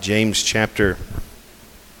James chapter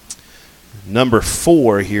number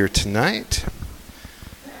 4 here tonight.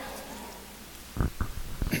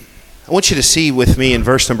 I want you to see with me in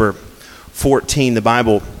verse number 14, the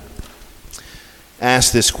Bible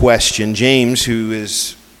asks this question. James, who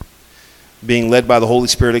is being led by the Holy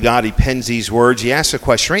Spirit of God, he pens these words. He asks a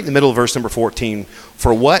question right in the middle of verse number 14.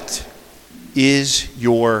 For what is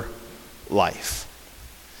your life?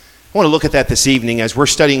 I want to look at that this evening as we're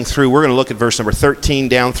studying through. We're going to look at verse number 13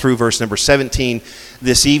 down through verse number 17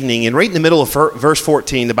 this evening. And right in the middle of verse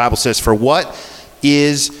 14, the Bible says, for what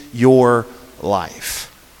is your life?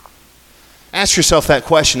 Ask yourself that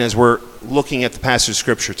question as we're looking at the passage of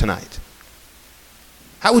Scripture tonight.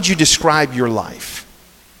 How would you describe your life?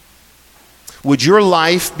 Would your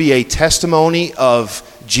life be a testimony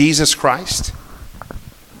of Jesus Christ?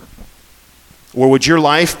 Or would your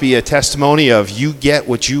life be a testimony of you get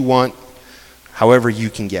what you want however you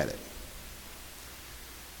can get it?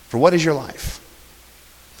 For what is your life?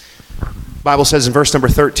 The Bible says in verse number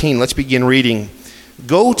 13, let's begin reading.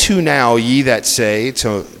 Go to now, ye that say,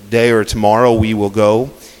 today or tomorrow we will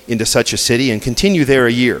go into such a city and continue there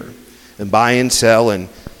a year, and buy and sell and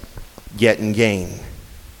get and gain.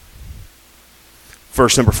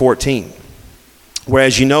 Verse number 14,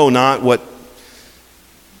 whereas you know not what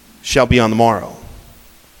shall be on the morrow.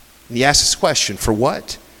 And he asks this question, for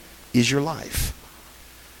what is your life?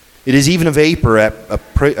 It is even a vapor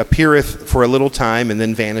appeareth for a little time and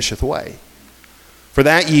then vanisheth away. For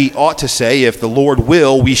that ye ought to say, if the Lord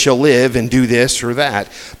will, we shall live and do this or that.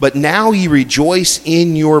 But now ye rejoice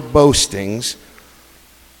in your boastings.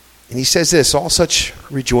 And he says this, all such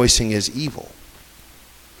rejoicing is evil.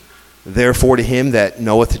 Therefore to him that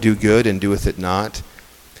knoweth to do good and doeth it not,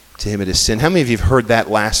 to him it is sin. How many of you have heard that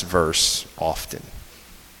last verse often?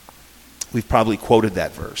 We've probably quoted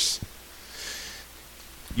that verse.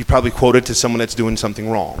 You probably quote it to someone that's doing something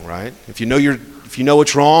wrong, right? If you know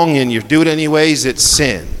it's wrong and you do it anyways, it's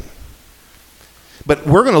sin. But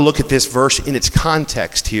we're going to look at this verse in its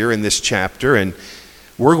context here in this chapter, and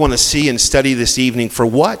we're going to see and study this evening for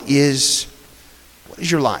what is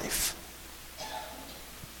your life?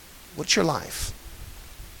 What's your life?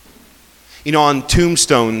 You know, on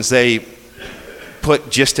tombstones, they put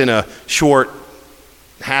just in a short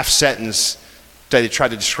half sentence that they try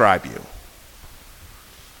to describe you.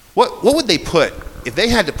 What would they put? If they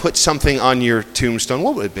had to put something on your tombstone,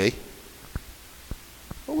 what would it be?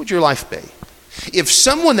 What would your life be? If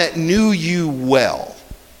someone that knew you well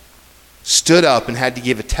stood up and had to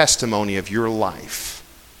give a testimony of your life,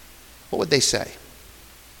 what would they say?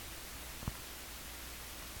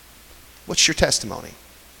 What's your testimony?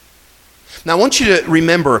 Now, I want you to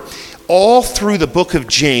remember, all through the book of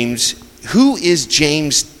James, who is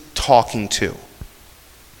James talking to?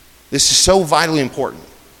 This is so vitally important.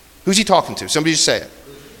 Who's he talking to? Somebody just say it.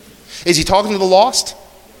 Is he talking to the lost?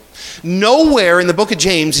 Nowhere in the book of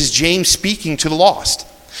James is James speaking to the lost.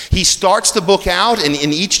 He starts the book out, and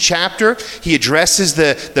in each chapter, he addresses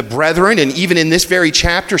the brethren, and even in this very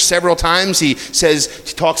chapter, several times he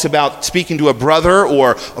talks about speaking to a brother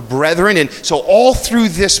or a brethren, and so all through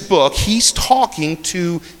this book, he's talking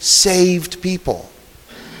to saved people.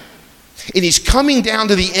 And he's coming down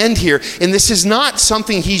to the end here, and this is not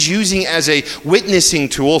something he's using as a witnessing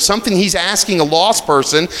tool, something he's asking a lost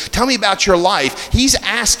person, tell me about your life. He's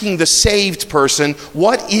asking the saved person,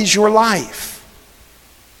 what is your life?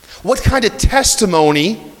 What kind of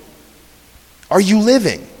testimony are you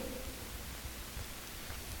living?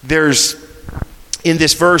 There's, in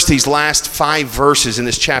this verse, these last 5 verses, in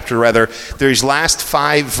this chapter rather, these last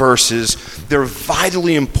 5 verses, they're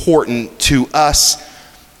vitally important to us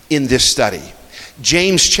in this study.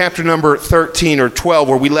 James chapter number 13 or 12,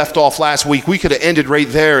 where we left off last week, we could have ended right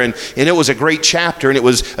there, and it was a great chapter, and it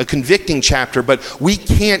was a convicting chapter, but we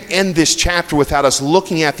can't end this chapter without us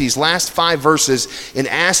looking at these last 5 verses and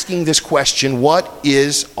asking this question, what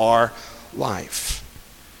is our life?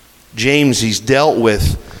 James, he's dealt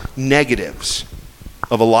with negatives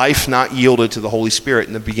of a life not yielded to the Holy Spirit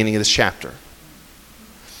in the beginning of this chapter.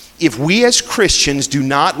 If we as Christians do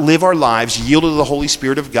not live our lives yielded to the Holy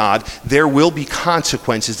Spirit of God, there will be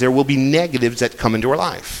consequences, there will be negatives that come into our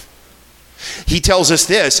life. He tells us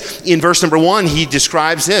this, in verse number 1, he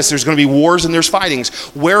describes this, there's going to be wars and there's fightings.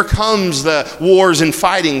 Where comes the wars and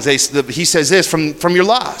fightings? He says this, from your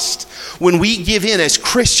lust. When we give in as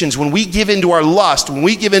Christians, when we give into our lust, when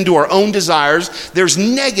we give into our own desires, there's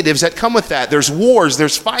negatives that come with that. There's wars,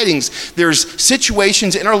 there's fightings, there's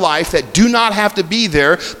situations in our life that do not have to be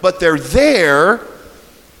there, but they're there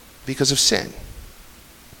because of sin.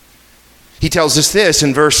 He tells us this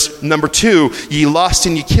in verse number 2, ye lust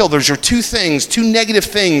and ye kill. Those are two things, two negative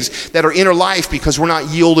things that are in our life because we're not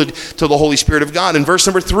yielded to the Holy Spirit of God. In verse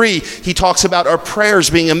number 3, he talks about our prayers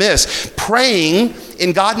being amiss, praying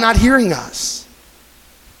and God not hearing us.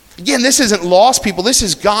 Again, this isn't lost people. This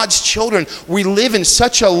is God's children. We live in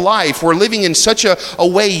such a life. We're living in such a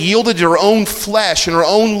way yielded to our own flesh and our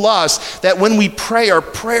own lust that when we pray, our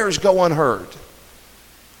prayers go unheard.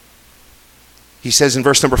 He says in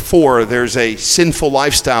verse number 4, there's a sinful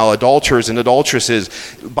lifestyle, adulterers and adulteresses.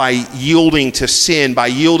 By yielding to sin, by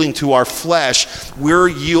yielding to our flesh, we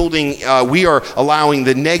are allowing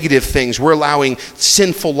the negative things. We're allowing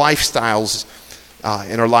sinful lifestyles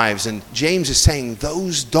in our lives. And James is saying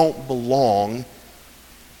those don't belong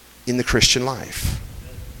in the Christian life.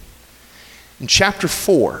 In chapter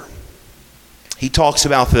 4, he talks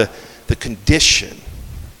about the condition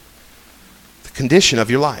of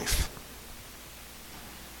your life.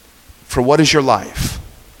 For what is your life?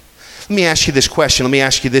 Let me ask you this question. Let me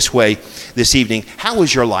ask you this way this evening. How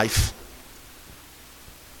is your life?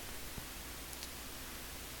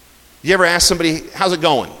 You ever ask somebody, how's it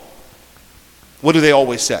going? What do they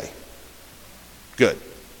always say? Good.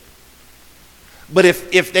 But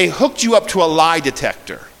if they hooked you up to a lie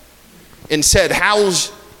detector and said,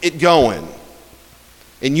 how's it going?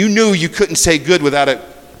 And you knew you couldn't say good without it,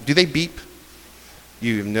 do they beep?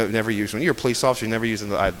 You've never used one. You're a police officer, you never used a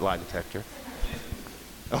lie detector.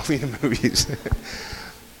 Only in the movies.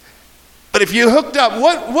 But if you hooked up,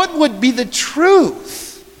 what would be the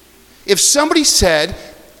truth? If somebody said,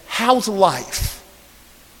 how's life?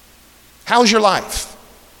 How's your life?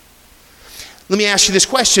 Let me ask you this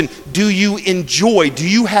question. Do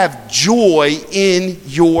you have joy in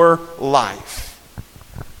your life?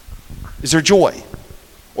 Is there joy?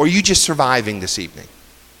 Or are you just surviving this evening?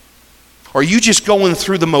 Are you just going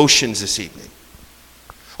through the motions this evening?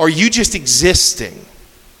 Are you just existing?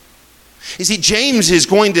 You see, James is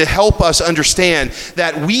going to help us understand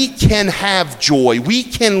that we can have joy. We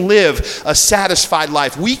can live a satisfied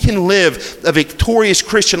life. We can live a victorious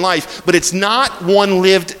Christian life, but it's not one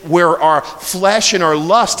lived where our flesh and our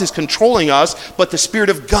lust is controlling us, but the Spirit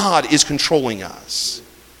of God is controlling us.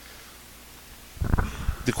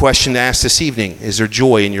 The question to ask this evening, is there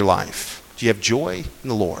joy in your life? Do you have joy in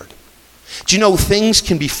the Lord? Do you know things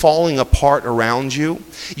can be falling apart around you?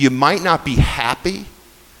 You might not be happy,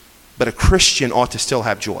 but a Christian ought to still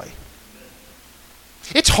have joy.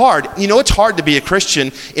 It's hard. It's hard to be a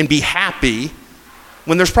Christian and be happy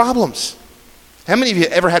when there's problems. How many of you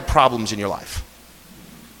ever had problems in your life?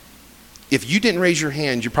 If you didn't raise your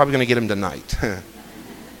hand, you're probably going to get them tonight.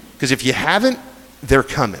 Because if you haven't, they're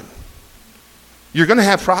coming. You're going to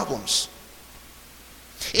have problems.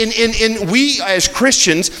 And we as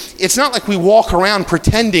Christians, it's not like we walk around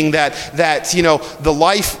pretending that the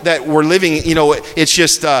life that we're living, it's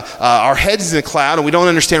just our heads in the cloud and we don't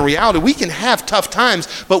understand reality. We can have tough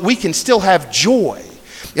times, but we can still have joy.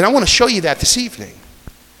 And I want to show you that this evening.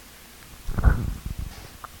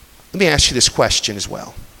 Let me ask you this question as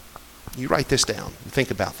well. You write this down and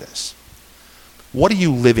think about this. What are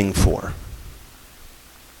you living for?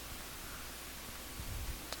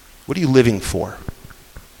 What are you living for?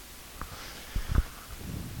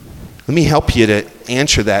 Let me help you to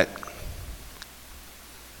answer that.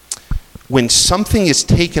 When something is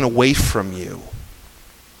taken away from you,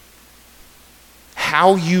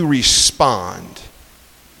 how you respond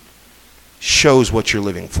shows what you're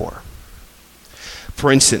living for.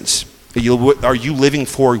 For instance, are you living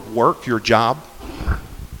for work, your job?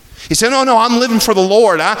 You say, no, I'm living for the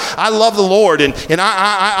Lord. I love the Lord and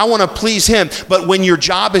I want to please Him. But when your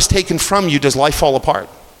job is taken from you, does life fall apart?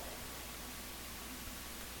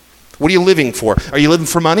 What are you living for? Are you living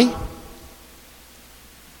for money?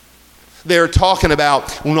 They're talking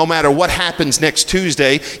about no matter what happens next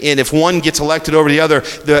Tuesday, and if one gets elected over the other,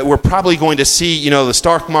 that we're probably going to see, the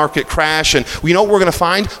stock market crash. And you know what we're going to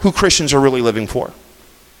find? Who Christians are really living for.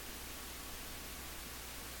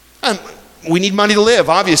 We need money to live,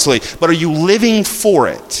 obviously, but are you living for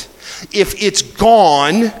it? If it's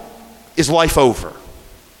gone, is life over?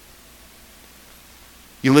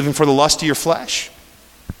 You living for the lust of your flesh?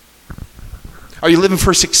 Are you living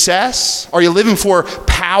for success? Are you living for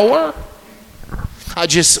power? I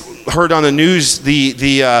just heard on the news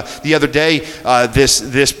the other day this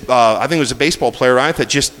I think it was a baseball player, right, that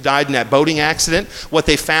just died in that boating accident. What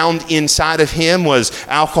they found inside of him was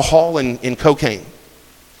alcohol and cocaine.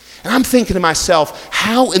 And I'm thinking to myself,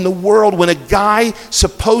 how in the world, when a guy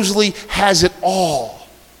supposedly has it all?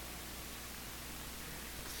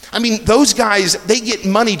 I mean, those guys, they get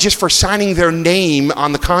money just for signing their name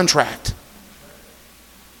on the contract.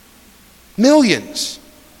 Millions.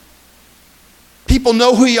 People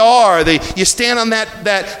know who you are. You stand on that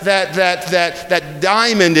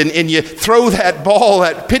diamond and you throw that ball,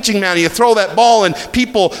 that pitching mound, and you throw that ball and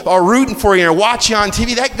people are rooting for you and are watching on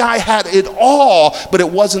TV. That guy had it all, but it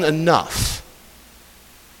wasn't enough.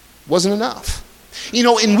 It wasn't enough. You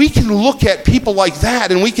know, and we can look at people like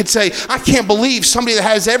that and we could say, I can't believe somebody that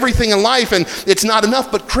has everything in life and it's not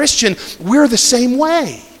enough. But Christian, we're the same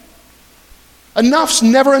way. Enough's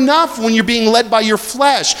never enough when you're being led by your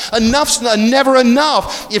flesh. Enough's never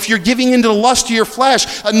enough if you're giving into the lust of your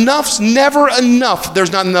flesh. Enough's never enough.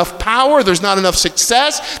 There's not enough power. There's not enough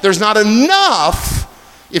success. There's not enough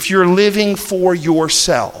if you're living for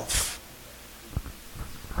yourself.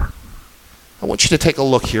 I want you to take a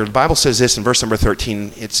look here. The Bible says this in verse number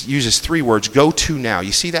 13. It uses three words, go to now.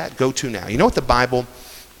 You see that? Go to now. You know what the Bible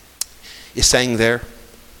is saying there?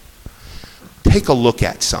 Take a look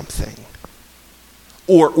at something.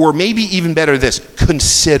 Or maybe even better this,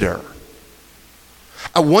 consider.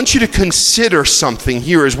 I want you to consider something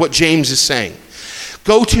here is what James is saying.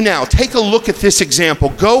 Go to now. Take a look at this example.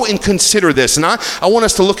 Go and consider this. And I want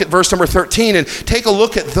us to look at verse number 13 and take a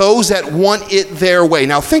look at those that want it their way.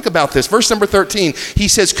 Now think about this. Verse number 13, he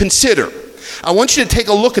says, consider. I want you to take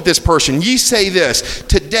a look at this person. Ye say this,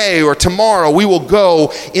 today or tomorrow we will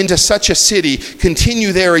go into such a city,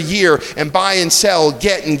 continue there a year, and buy and sell,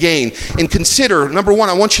 get and gain. And consider, number one,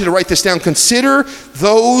 I want you to write this down. Consider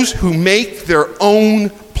those who make their own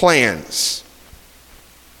plans.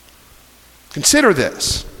 Consider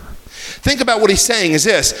this. Think about what he's saying is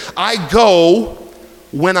this, I go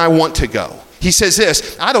when I want to go. He says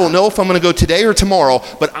this, I don't know if I'm going to go today or tomorrow,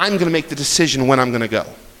 but I'm going to make the decision when I'm going to go.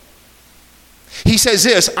 He says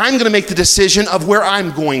this, I'm going to make the decision of where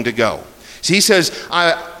I'm going to go. So he says,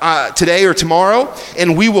 today or tomorrow,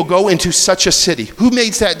 and we will go into such a city. Who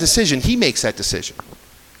makes that decision? He makes that decision.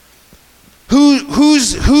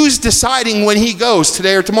 Who's deciding when he goes,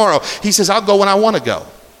 today or tomorrow? He says, I'll go when I want to go.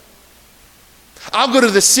 I'll go to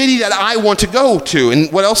the city that I want to go to.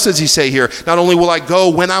 And what else does he say here? Not only will I go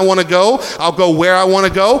when I want to go, I'll go where I want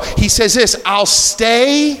to go. He says this, I'll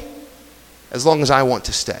stay as long as I want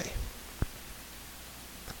to stay.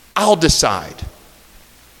 I'll decide.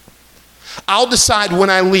 I'll decide when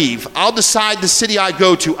I leave. I'll decide the city I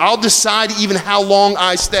go to. I'll decide even how long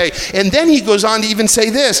I stay. And then he goes on to even say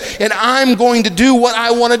this, and I'm going to do what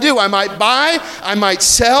I want to do. I might buy, I might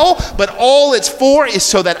sell, but all it's for is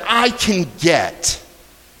so that I can get.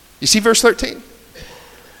 You see verse 13?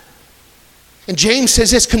 And James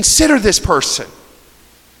says this, consider this person.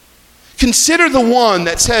 Consider the one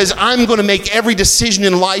that says, I'm going to make every decision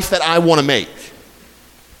in life that I want to make.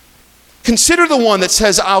 Consider the one that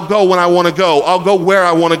says, I'll go when I want to go. I'll go where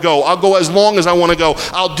I want to go. I'll go as long as I want to go.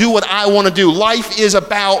 I'll do what I want to do. Life is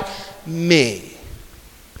about me.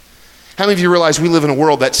 How many of you realize we live in a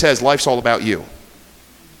world that says life's all about you?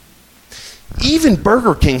 Even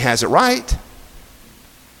Burger King has it right.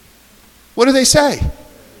 What do they say?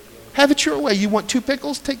 Have it your way. You want 2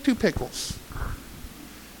 pickles? Take 2 pickles.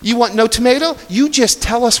 You want no tomato? You just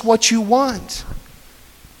tell us what you want.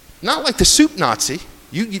 Not like the soup Nazi.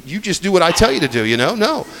 You just do what I tell you to do, you know?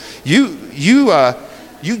 No. You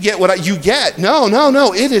get what you get.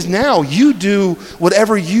 No. It is now. You do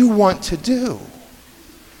whatever you want to do.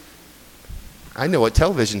 I know what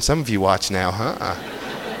television some of you watch now, huh?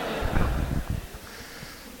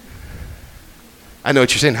 I know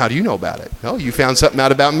what you're saying. How do you know about it? Oh, you found something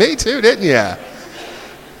out about me too, didn't you?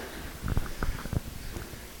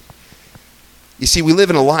 You see, we live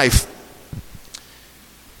in a life,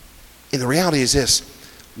 and the reality is this.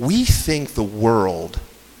 We think the world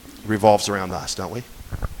revolves around us, don't we?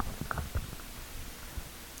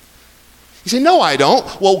 You say, no, I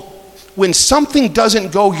don't. Well, when something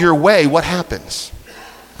doesn't go your way, what happens?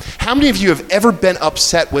 How many of you have ever been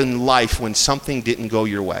upset in life when something didn't go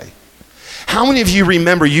your way? How many of you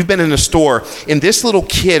remember you've been in a store and this little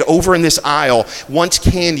kid over in this aisle wants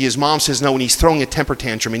candy, his mom says no, and he's throwing a temper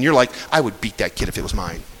tantrum, and you're like, I would beat that kid if it was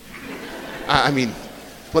mine. I mean,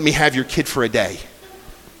 let me have your kid for a day.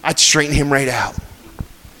 I'd straighten him right out.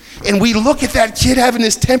 And we look at that kid having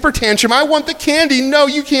this temper tantrum. I want the candy. No,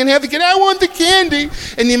 you can't have the candy. I want the candy.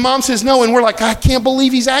 And the mom says no, and we're like, I can't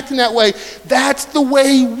believe he's acting that way. That's the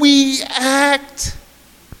way we act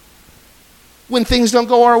when things don't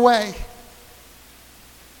go our way.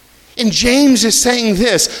 And James is saying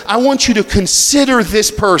this, I want you to consider this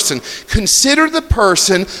person. Consider the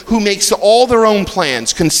person who makes all their own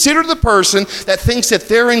plans. Consider the person that thinks that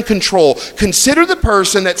they're in control. Consider the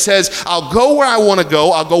person that says, I'll go where I want to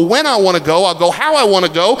go. I'll go when I want to go. I'll go how I want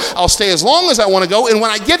to go. I'll stay as long as I want to go. And when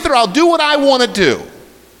I get there, I'll do what I want to do.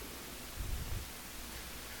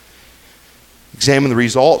 Examine the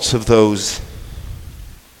results of those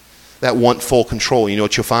that want full control, you know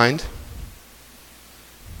what you'll find?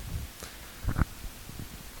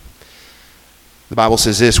 The Bible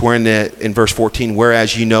says this, in verse 14,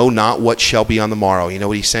 whereas you know not what shall be on the morrow. You know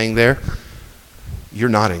what he's saying there? You're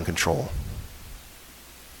not in control.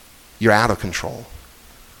 You're out of control.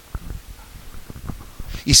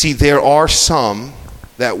 You see, there are some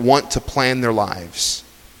that want to plan their lives.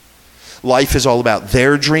 Life is all about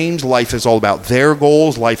their dreams. Life is all about their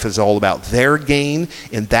goals. Life is all about their gain.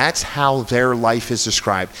 And that's how their life is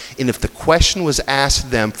described. And if the question was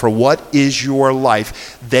asked them, for what is your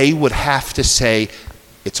life? They would have to say,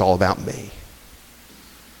 it's all about me.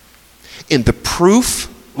 And the proof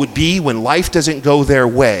would be when life doesn't go their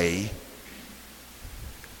way,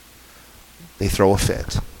 they throw a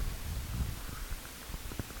fit.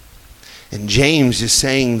 And James is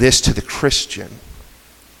saying this to the Christian.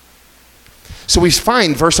 So we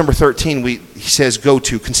find verse number 13, he says,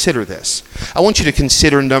 consider this. I want you to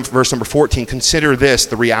consider verse number 14, consider this,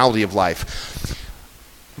 the reality of life.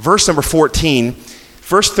 Verse number 14,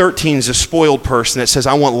 verse 13 is a spoiled person that says,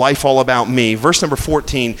 I want life all about me. Verse number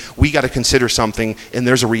 14, we got to consider something, and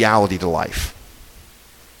there's a reality to life.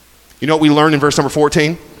 You know what we learned in verse number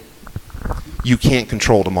 14? You can't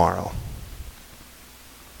control tomorrow.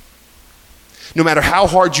 No matter how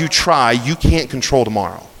hard you try, you can't control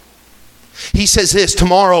tomorrow. He says this,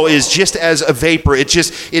 tomorrow is just as a vapor. It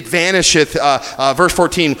vanisheth. Verse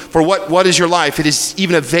 14, for what is your life? It is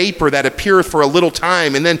even a vapor that appeareth for a little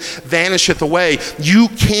time and then vanisheth away. You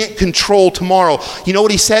can't control tomorrow. You know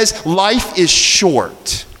what he says? Life is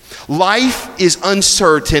short. Life is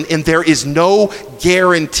uncertain, and there is no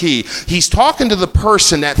guarantee. He's talking to the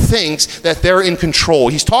person that thinks that they're in control.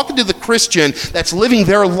 He's talking to the Christian that's living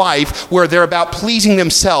their life where they're about pleasing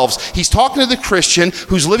themselves. He's talking to the Christian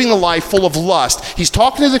who's living a life full of lust. He's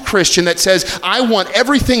talking to the Christian that says, I want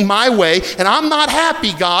everything my way, and I'm not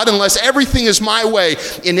happy, God, unless everything is my way.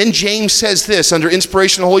 And then James says this, under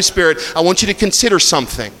inspiration of the Holy Spirit, I want you to consider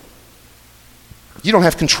something. You don't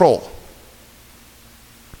have control.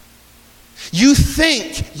 You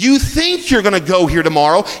think you're going to go here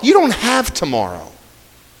tomorrow. You don't have tomorrow.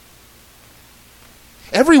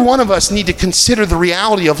 Every one of us need to consider the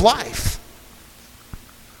reality of life.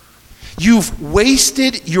 You've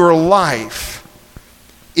wasted your life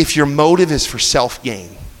if your motive is for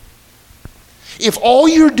self-gain. If all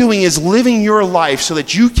you're doing is living your life so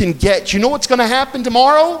that you can you know what's going to happen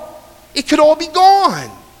tomorrow? It could all be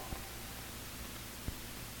gone.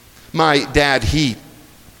 My dad, he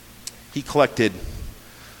collected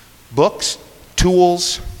books,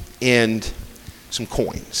 tools, and some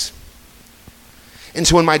coins. And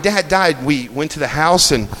so when my dad died, we went to the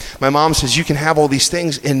house, and my mom says, you can have all these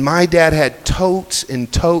things. And my dad had totes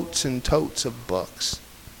and totes and totes of books.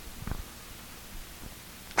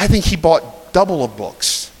 I think he bought double of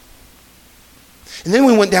books. And then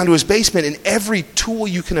we went down to his basement, and every tool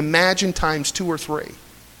you can imagine times 2 or 3.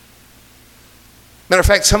 Matter of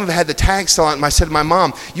fact, some of it had the tags still on it. And I said to my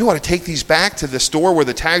mom, you ought to take these back to the store where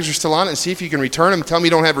the tags are still on it and see if you can return them. Tell me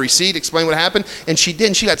you don't have a receipt. Explain what happened. And she did.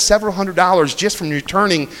 And she got several $100s just from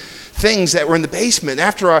returning things that were in the basement.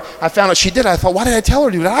 After I found out she did, I thought, why did I tell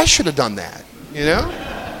her to do that? I should have done that, you know?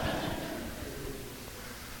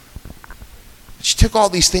 She took all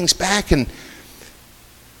these things back, and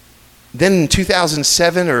then in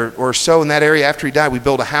 2007 or so, in that area after he died, we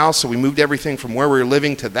built a house. So we moved everything from where we were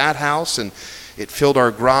living to that house, and it filled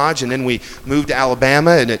our garage. And then we moved to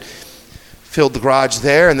Alabama, and it filled the garage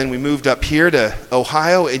there. And then we moved up here to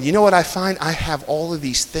Ohio. And you know what I find? I have all of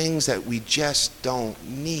these things that we just don't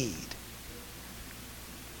need.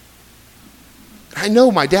 I know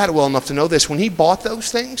my dad well enough to know this. When he bought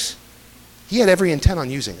those things, he had every intent on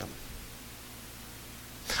using them.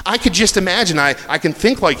 I could just imagine, I can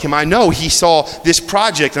think like him. I know he saw this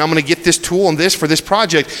project, and I'm going to get this tool and this for this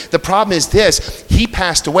project. The problem is this: he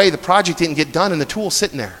passed away, the project didn't get done, and the tool's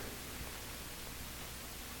sitting there.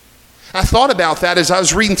 I thought about that as I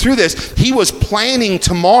was reading through this. He was planning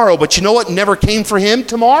tomorrow, but you know what never came for him?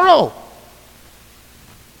 Tomorrow.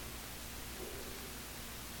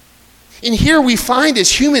 And here we find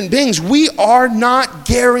as human beings, we are not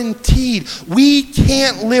guaranteed. We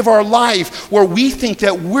can't live our life where we think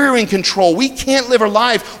that we're in control. We can't live our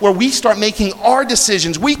life where we start making our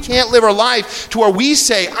decisions. We can't live our life to where we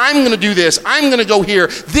say, I'm going to do this. I'm going to go here.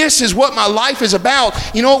 This is what my life is about.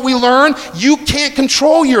 You know what we learn? You can't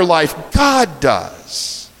control your life. God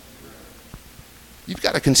does. You've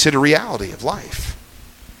got to consider reality of life.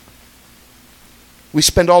 We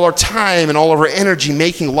spend all our time and all of our energy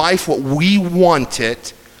making life what we want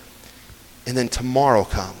it, and then tomorrow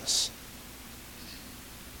comes.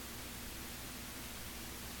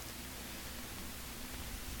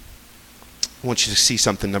 I want you to see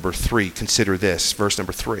something, number 3. Consider this, verse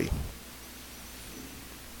number 3.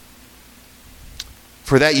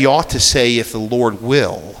 For that ye ought to say, if the Lord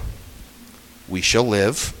will, we shall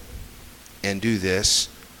live and do this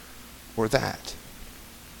or that.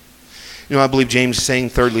 You know, I believe James is saying,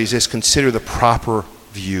 thirdly, is this: consider the proper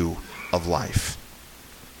view of life.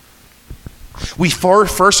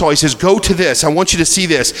 First of all, he says, go to this. I want you to see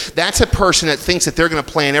this. That's a person that thinks that they're going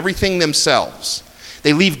to plan everything themselves.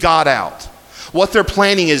 They leave God out. What they're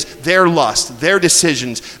planning is their lust, their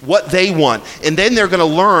decisions, what they want. And then they're going to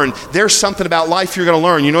learn. There's something about life you're going to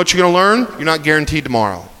learn. You know what you're going to learn? You're not guaranteed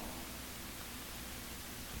tomorrow.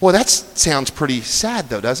 Well, that sounds pretty sad,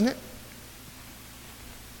 though, doesn't it?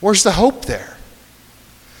 Where's the hope there?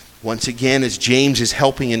 Once again, as James is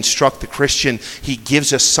helping instruct the Christian, he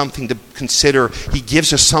gives us something to consider. He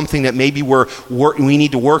gives us something that maybe we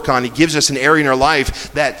need to work on. He gives us an area in our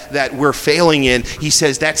life that we're failing in. He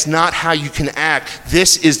says that's not how you can act.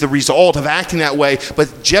 This is the result of acting that way.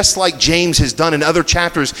 But just like James has done in other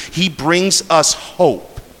chapters, he brings us hope.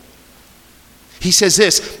 He says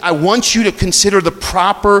this: I want you to consider the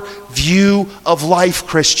proper view of life,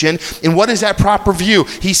 Christian. And what is that proper view?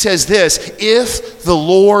 He says this: if the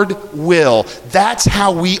Lord will. That's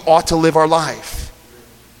how we ought to live our life.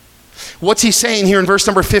 What's he saying here in verse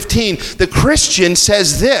number 15? The Christian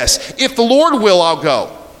says this: if the Lord will, I'll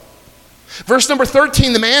go. Verse number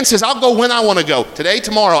 13, the man says, I'll go when I want to go. Today,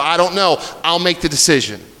 tomorrow, I don't know. I'll make the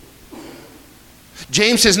decision.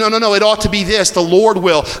 James says, no, it ought to be this: the Lord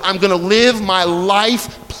will. I'm going to live my life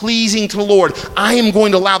pleasing to the Lord. I am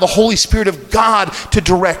going to allow the Holy Spirit of God to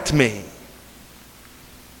direct me.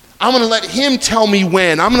 I'm going to let him tell me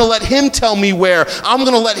when. I'm going to let him tell me where. I'm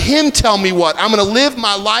going to let him tell me what. I'm going to live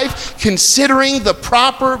my life considering the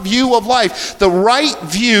proper view of life. The right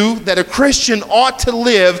view that a Christian ought to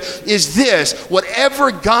live is this: whatever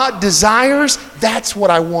God desires, that's what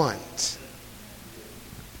I want.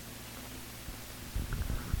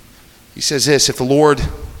 He says this: if the Lord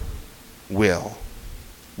will,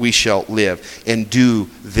 we shall live and do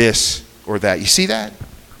this or that. You see that?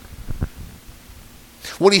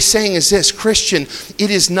 What he's saying is this: Christian,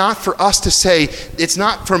 it is not for us to say, it's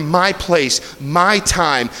not for my place, my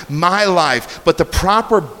time, my life, but the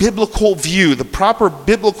proper biblical view, the proper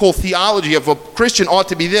biblical theology of a Christian ought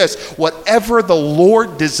to be this: whatever the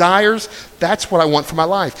Lord desires, that's what I want for my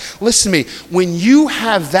life. Listen to me. When you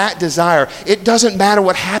have that desire, it doesn't matter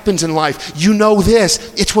what happens in life. You know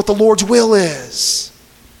this: it's what the Lord's will is.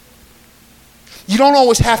 You don't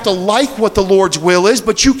always have to like what the Lord's will is,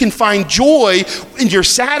 but you can find joy and you're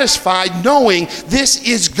satisfied knowing this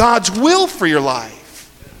is God's will for your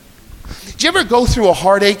life. Did you ever go through a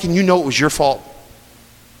heartache and you know it was your fault?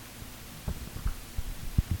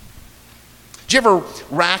 Did you ever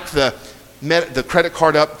rack the credit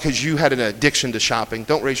card up because you had an addiction to shopping?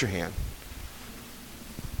 Don't raise your hand.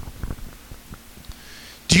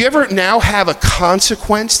 Do you ever now have a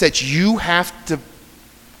consequence that you have to?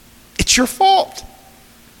 It's your fault.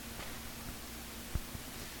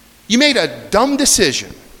 You made a dumb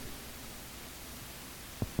decision,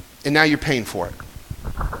 and now you're paying for it.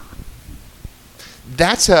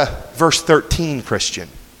 That's a verse 13 Christian.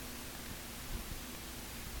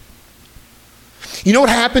 You know what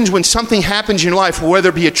happens when something happens in your life, whether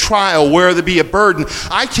it be a trial, whether it be a burden?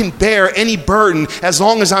 I can bear any burden as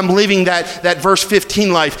long as I'm living that verse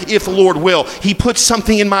 15 life, if the Lord will. He puts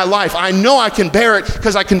something in my life. I know I can bear it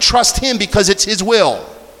because I can trust him because it's his will.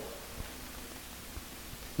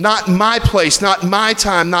 Not my place, not my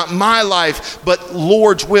time, not my life, but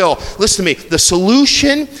Lord's will. Listen to me. The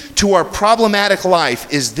solution to our problematic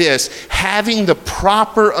life is this: having the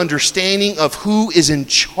proper understanding of who is in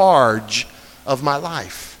charge of my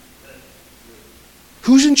life.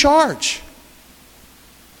 Who's in charge?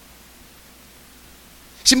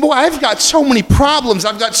 See, boy, I've got so many problems.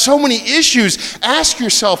 I've got so many issues. Ask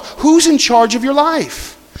yourself, who's in charge of your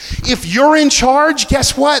life? If you're in charge,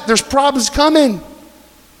 guess what? There's problems coming.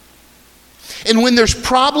 And when there's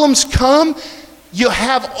problems come, you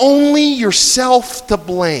have only yourself to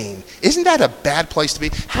blame. Isn't that a bad place to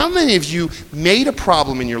be? How many of you made a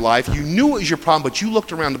problem in your life, you knew it was your problem, but you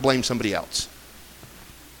looked around to blame somebody else?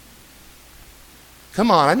 Come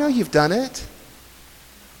on, I know you've done it.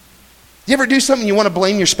 You ever do something you want to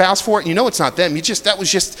blame your spouse for it, and you know it's not them?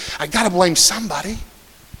 I got to blame somebody.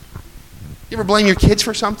 You ever blame your kids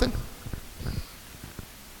for something?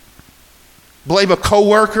 Blame a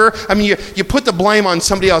coworker. I mean, you put the blame on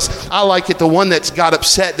somebody else. I like it, the one that's got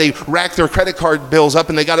upset. They racked their credit card bills up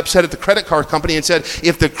and they got upset at the credit card company and said,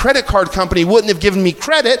 if the credit card company wouldn't have given me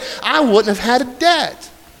credit, I wouldn't have had a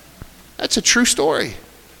debt. That's a true story.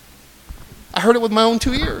 I heard it with my own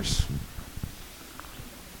 2 ears.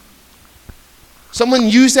 Someone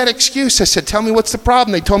used that excuse. I said, tell me what's the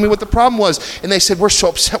problem. They told me what the problem was. And they said, we're so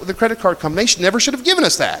upset with the credit card company. They never should have given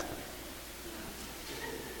us that.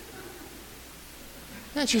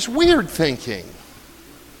 That's just weird thinking.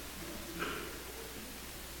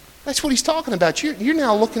 That's what he's talking about. You're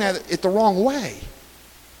now looking at it the wrong way.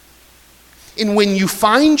 And when you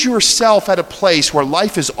find yourself at a place where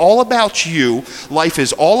life is all about you, life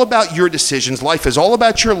is all about your decisions, life is all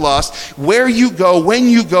about your lust, where you go, when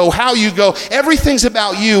you go, how you go, everything's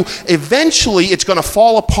about you, eventually it's going to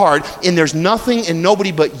fall apart and there's nothing and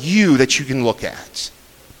nobody but you that you can look at.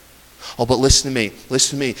 Oh, but listen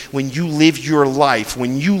to me. When you live your life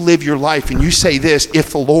and you say this,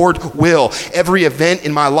 if the Lord will, every event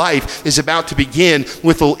in my life is about to begin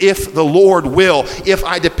with if the Lord will. If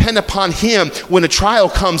I depend upon Him when a trial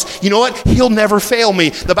comes, you know what? He'll never fail me.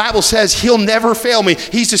 The Bible says He'll never fail me.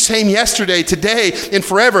 He's the same yesterday, today, and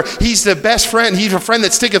forever. He's the best friend. He's a friend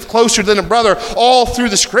that sticketh closer than a brother. All through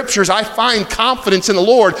the scriptures, I find confidence in the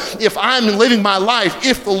Lord. If I'm living my life,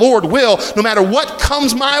 if the Lord will, no matter what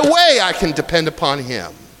comes my way, I can depend upon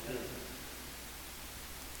Him.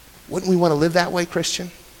 Wouldn't we want to live that way,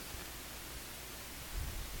 Christian?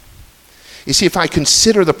 You see, if I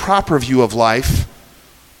consider the proper view of life,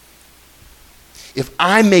 if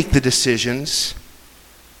I make the decisions,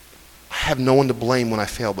 I have no one to blame when I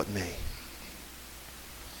fail but me.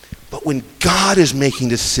 But when God is making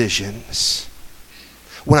decisions,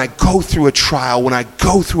 when I go through a trial, when I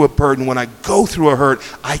go through a burden, when I go through a hurt,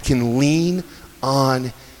 I can lean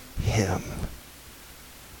on Him.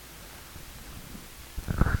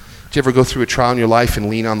 Did you ever go through a trial in your life and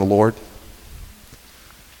lean on the Lord?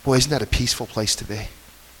 Boy, isn't that a peaceful place to be?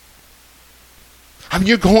 I mean,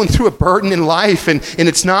 you're going through a burden in life, and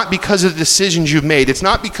it's not because of the decisions you've made. It's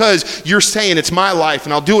not because you're saying it's my life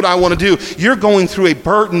and I'll do what I want to do. You're going through a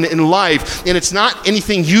burden in life, and it's not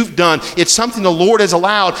anything you've done. It's something the Lord has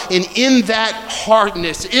allowed. And in that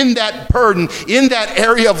hardness, in that burden, in that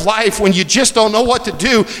area of life when you just don't know what to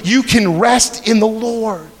do, you can rest in the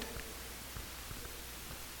Lord.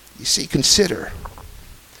 You see, consider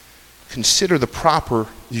the proper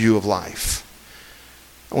view of life.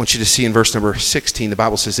 I want you to see in verse number 16, the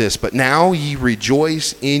Bible says this, but now ye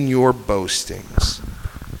rejoice in your boastings.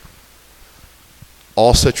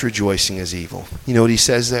 All such rejoicing is evil. You know what he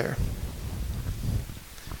says there?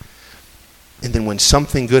 And then when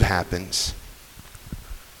something good happens,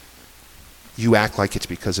 you act like it's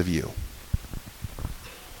because of you.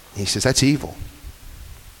 He says, that's evil.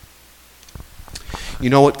 You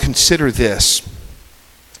know what? Consider this.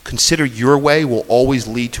 Consider your way will always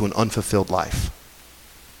lead to an unfulfilled life.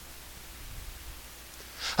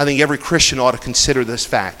 I think every Christian ought to consider this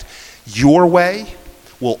fact. Your way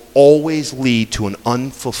will always lead to an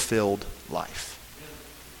unfulfilled life.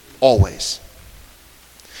 Always.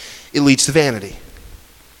 It leads to vanity.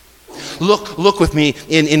 Look with me,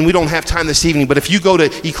 and we don't have time this evening, but if you go to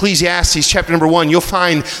Ecclesiastes chapter number 1, you'll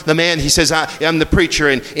find the man, he says, I'm the preacher,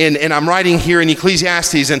 and I'm writing here in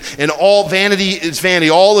Ecclesiastes, and all vanity is vanity,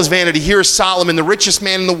 all is vanity. Here is Solomon, the richest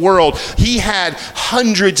man in the world. He had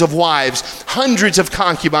hundreds of wives, hundreds of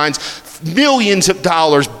concubines, millions of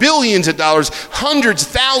dollars, billions of dollars, hundreds,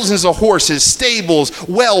 thousands of horses, stables,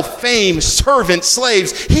 wealth, fame, servants,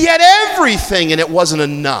 slaves. He had everything, and it wasn't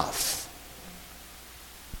enough.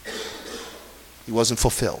 He wasn't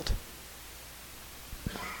fulfilled.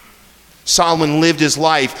 Solomon lived his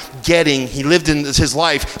life he lived his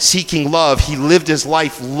life seeking love. He lived his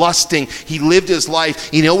life lusting. He lived his life.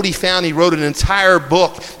 You know what he found? He wrote an entire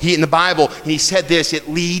book in the Bible, and he said this, it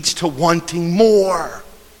leads to wanting more.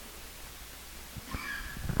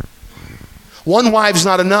 One wife's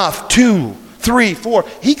not enough. 2, 3, 4.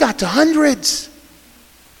 He got to hundreds.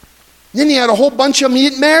 Then he had a whole bunch of them he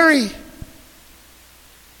didn't marry.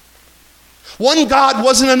 One god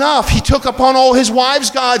wasn't enough. He took upon all his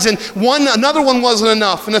wives' gods, and another one wasn't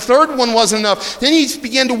enough, and a third one wasn't enough. Then he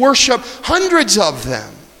began to worship hundreds of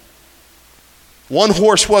them. One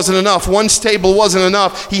horse wasn't enough. One stable wasn't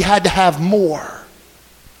enough. He had to have more.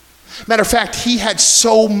 Matter of fact, he had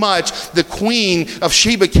so much, the queen of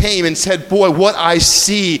Sheba came and said, boy, what I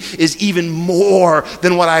see is even more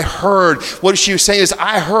than what I heard. What she was saying is,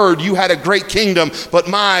 I heard you had a great kingdom, but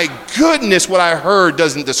my goodness, what I heard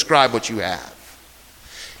doesn't describe what you have.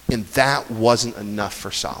 And that wasn't enough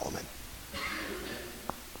for Solomon.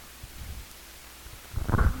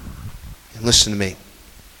 And listen to me.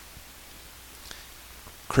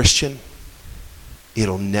 Christian,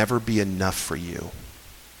 it'll never be enough for you.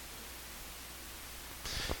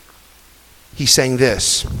 He's saying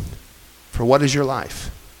this, for what is your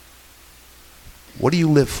life? What do you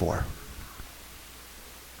live for?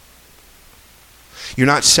 You're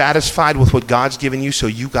not satisfied with what God's given you, so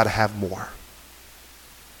you got to have more.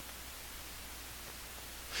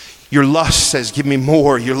 Your lust says, give me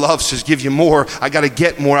more. Your love says, give you more. I got to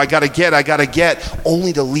get more. I got to get,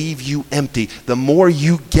 only to leave you empty. The more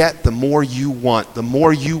you get, the more you want. The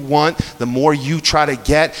more you want, the more you try to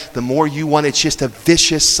get, the more you want. It's just a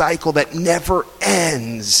vicious cycle that never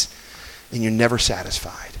ends, and you're never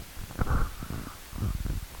satisfied.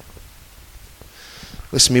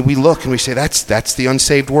 Listen to me, we look and we say, that's the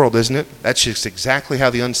unsaved world, isn't it? That's just exactly how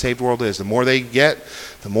the unsaved world is. The more they get,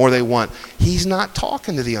 the more they want. He's not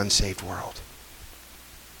talking to the unsaved world.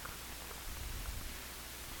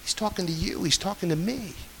 He's talking to you. He's talking to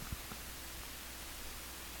me.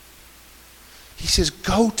 He says,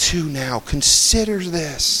 go to now. Consider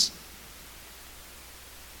this.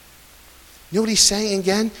 You know what he's saying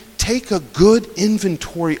again? Take a good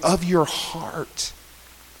inventory of your heart.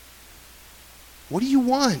 What do you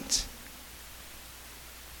want?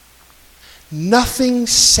 Nothing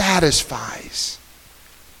satisfies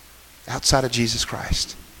outside of Jesus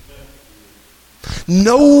Christ.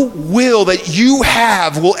 No will that you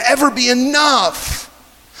have will ever be enough.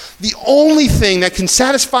 The only thing that can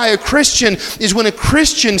satisfy a Christian is when a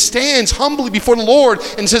Christian stands humbly before the Lord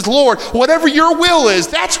and says, Lord, whatever your will is,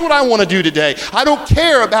 that's what I want to do today. I don't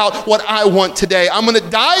care about what I want today. I'm going to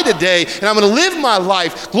die today, and I'm going to live my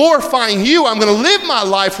life glorifying you. I'm going to live my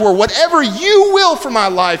life where whatever you will for my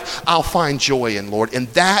life, I'll find joy in, Lord. And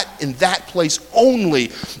that, in that place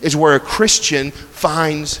only, is where a Christian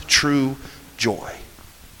finds true joy.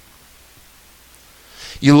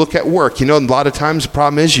 You look at work. You know, a lot of times the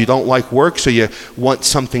problem is you don't like work, so you want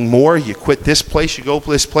something more. You quit this place, you go to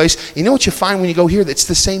this place. You know what you find when you go here? It's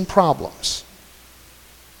the same problems.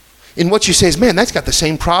 And what you say is, man, that's got the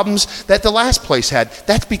same problems that the last place had.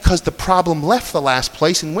 That's because the problem left the last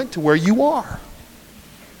place and went to where you are.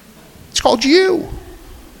 It's called you.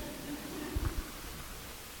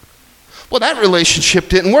 Well, that relationship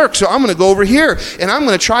didn't work, so I'm going to go over here, and I'm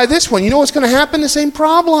going to try this one. You know what's going to happen? The same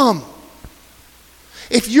problem.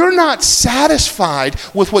 If you're not satisfied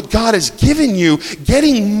with what God has given you,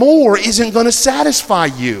 getting more isn't going to satisfy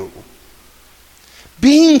you.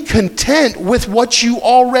 Being content with what you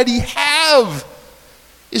already have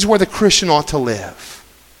is where the Christian ought to live.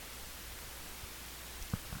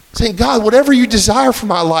 Saying, God, whatever you desire for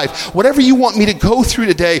my life, whatever you want me to go through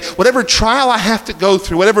today, whatever trial I have to go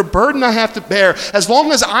through, whatever burden I have to bear, as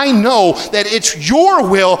long as I know that it's your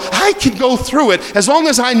will, I can go through it. As long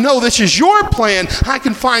as I know this is your plan, I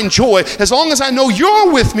can find joy. As long as I know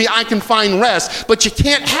you're with me, I can find rest. But you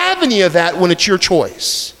can't have any of that when it's your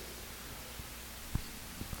choice.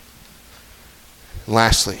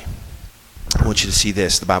 Lastly, I want you to see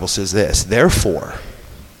this. The Bible says this, therefore,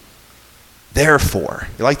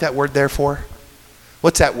 you like that word, therefore?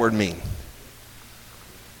 What's that word mean? It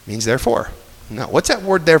means therefore. No, what's that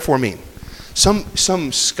word therefore mean?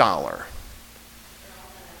 Some scholar.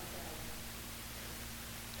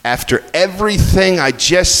 After everything I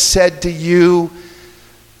just said to you,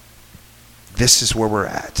 this is where we're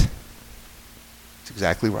at. That's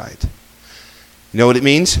exactly right. You know what it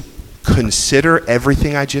means? Consider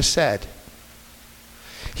everything I just said.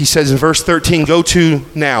 He says in verse 13, go to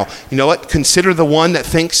now. You know what? Consider the one that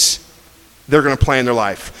thinks they're going to plan their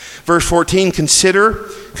life. Verse 14,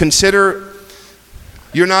 consider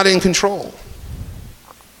you're not in control.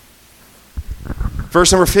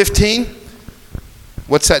 Verse number 15,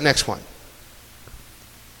 what's that next one?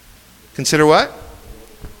 Consider what?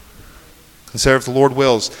 Consider if the Lord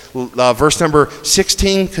wills. Verse number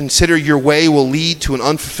 16, consider your way will lead to an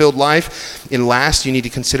unfulfilled life. And last, you need to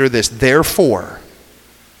consider this. Therefore,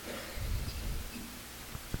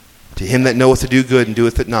 to him that knoweth to do good and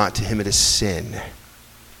doeth it not, to him it is sin.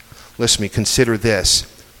 Listen to me, consider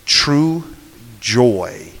this. True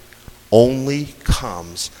joy only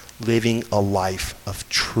comes living a life of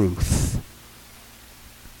truth.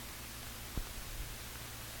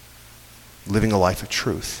 Living a life of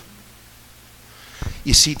truth.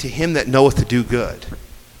 You see, to him that knoweth to do good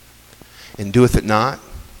and doeth it not,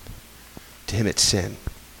 to him it's sin.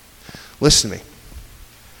 Listen to me.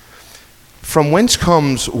 From whence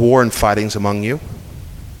comes war and fightings among you?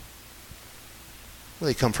 Well,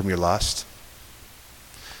 they come from your lust.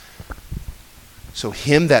 So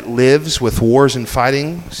him that lives with wars and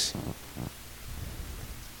fightings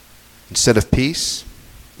instead of peace,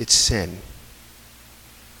 it's sin.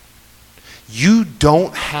 You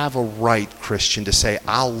don't have a right, Christian, to say,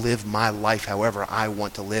 I'll live my life however I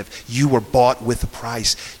want to live. You were bought with a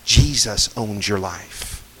price. Jesus owns your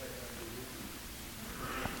life.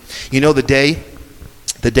 You know, the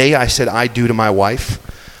day I said I do to my wife,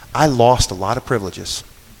 I lost a lot of privileges.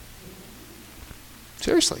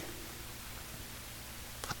 Seriously.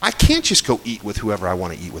 I can't just go eat with whoever I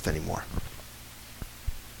want to eat with anymore.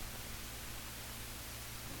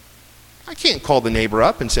 I can't call the neighbor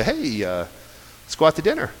up and say, hey, let's go out to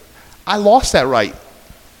dinner. I lost that right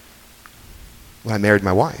when I married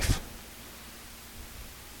my wife.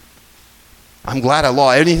 I'm glad I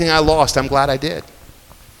lost. Anything I lost, I'm glad I did.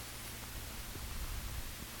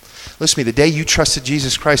 Listen to me, the day you trusted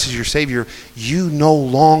Jesus Christ as your Savior, you no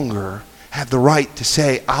longer have the right to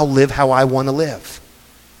say, I'll live how I want to live.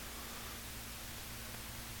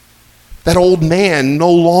 That old man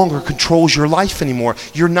no longer controls your life anymore.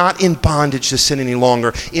 You're not in bondage to sin any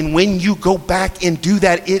longer. And when you go back and do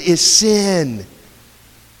that, it is sin.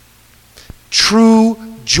 True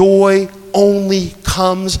joy only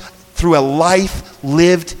comes through a life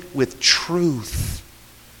lived with truth.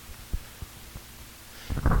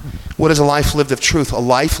 What is a life lived of truth? A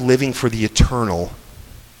life living for the eternal,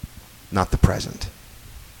 not the present.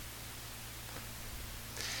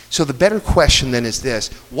 So the better question then is this: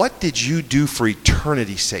 what did you do for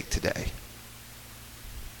eternity's sake today?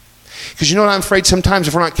 Because you know what I'm afraid sometimes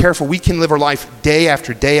if we're not careful, we can live our life day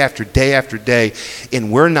after day after day after day,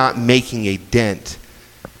 and we're not making a dent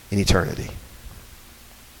in eternity.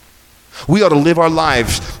 We ought to live our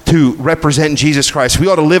lives to represent Jesus Christ. We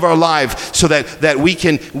ought to live our lives so that we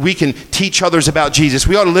can teach others about Jesus.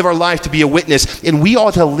 We ought to live our life to be a witness. And we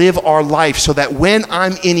ought to live our life so that when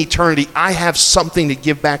I'm in eternity, I have something to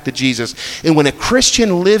give back to Jesus. And when a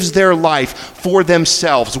Christian lives their life for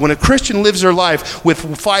themselves, when a Christian lives their life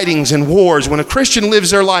with fightings and wars, when a Christian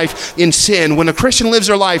lives their life in sin, when a Christian lives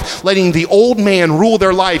their life letting the old man rule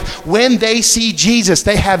their life, when they see Jesus,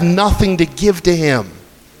 they have nothing to give to him.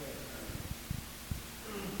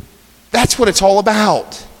 That's what it's all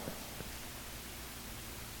about.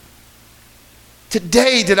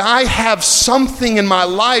 Today, did I have something in my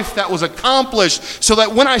life that was accomplished so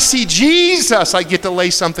that when I see Jesus, I get to lay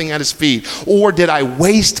something at his feet? Or did I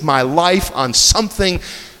waste my life on something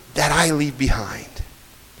that I leave behind?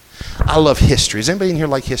 I love history. Does anybody in here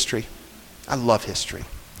like history? I love history.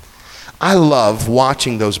 I love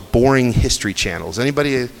watching those boring history channels.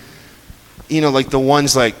 Anybody, like the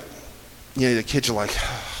ones like, the kids are like,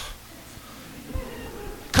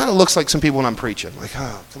 kind of looks like some people when I'm preaching. Like,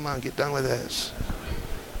 oh, come on, get done with this.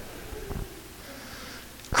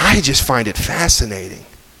 I just find it fascinating.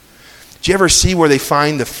 Did you ever see where they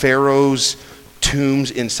find the pharaohs'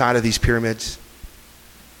 tombs inside of these pyramids?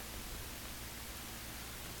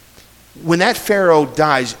 When that pharaoh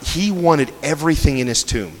dies, he wanted everything in his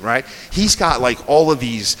tomb, right? He's got like all of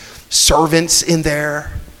these servants in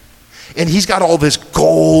there. And he's got all this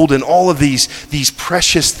gold and all of these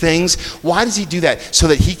precious things. Why does he do that? So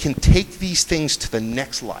that he can take these things to the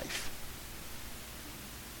next life.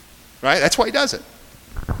 Right? That's why he does it.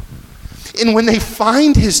 And when they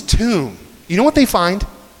find his tomb, you know what they find?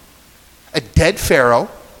 A dead pharaoh,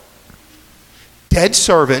 dead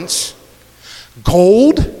servants,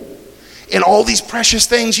 gold, and all these precious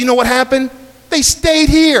things. You know what happened? They stayed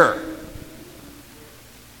here.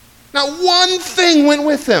 Not one thing went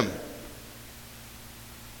with them.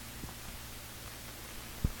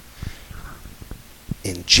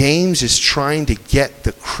 And James is trying to get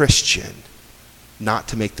the Christian not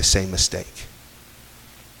to make the same mistake.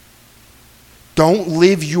 Don't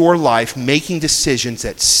live your life making decisions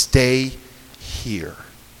that stay here.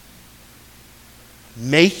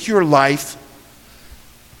 Make your life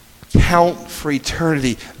count for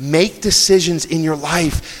eternity. Make decisions in your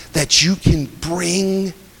life that you can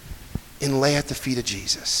bring and lay at the feet of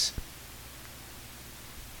Jesus.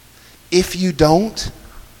 If you don't,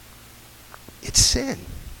 it's sin.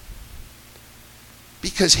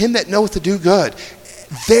 Because him that knoweth to do good.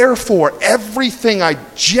 Therefore, everything I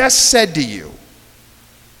just said to you,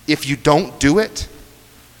 if you don't do it,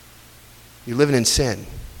 you're living in sin.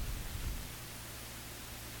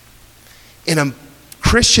 And a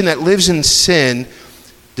Christian that lives in sin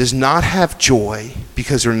does not have joy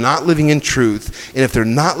because they're not living in truth. And if they're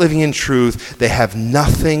not living in truth, they have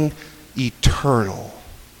nothing eternal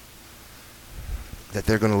that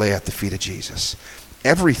they're going to lay at the feet of Jesus.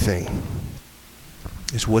 Everything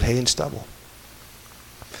is wood, hay, and stubble.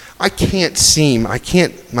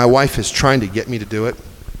 My wife is trying to get me to do it.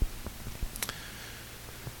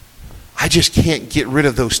 I just can't get rid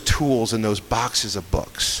of those tools and those boxes of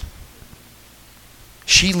books.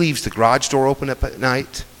 She leaves the garage door open up at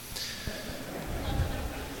night.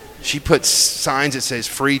 She puts signs that says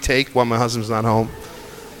free take while my husband's not home.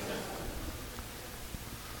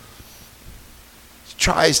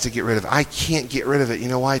 Tries to get rid of it. I can't get rid of it. You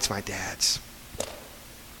know why? It's my dad's.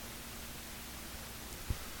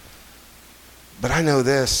 But I know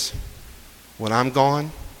this. when I'm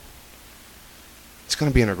gone, it's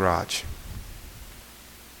going to be in a garage.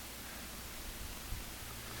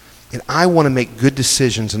 And I want to make good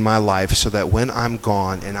decisions in my life so that when I'm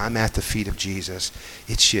gone and I'm at the feet of Jesus,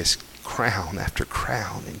 it's just crown after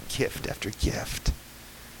crown and gift after gift.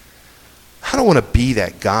 I don't want to be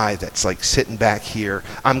that guy that's like sitting back here.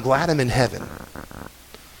 I'm glad I'm in heaven.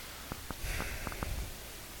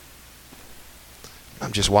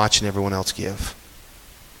 I'm just watching everyone else give.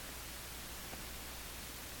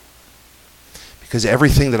 Because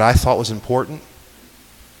everything that I thought was important,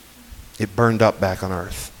 it burned up back on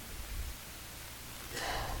earth.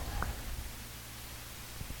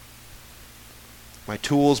 My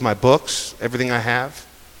tools, my books, everything I have,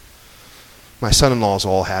 my son-in-laws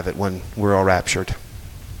all have it when we're all raptured.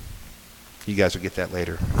 You guys will get that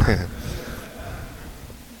later.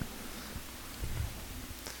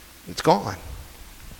 It's gone.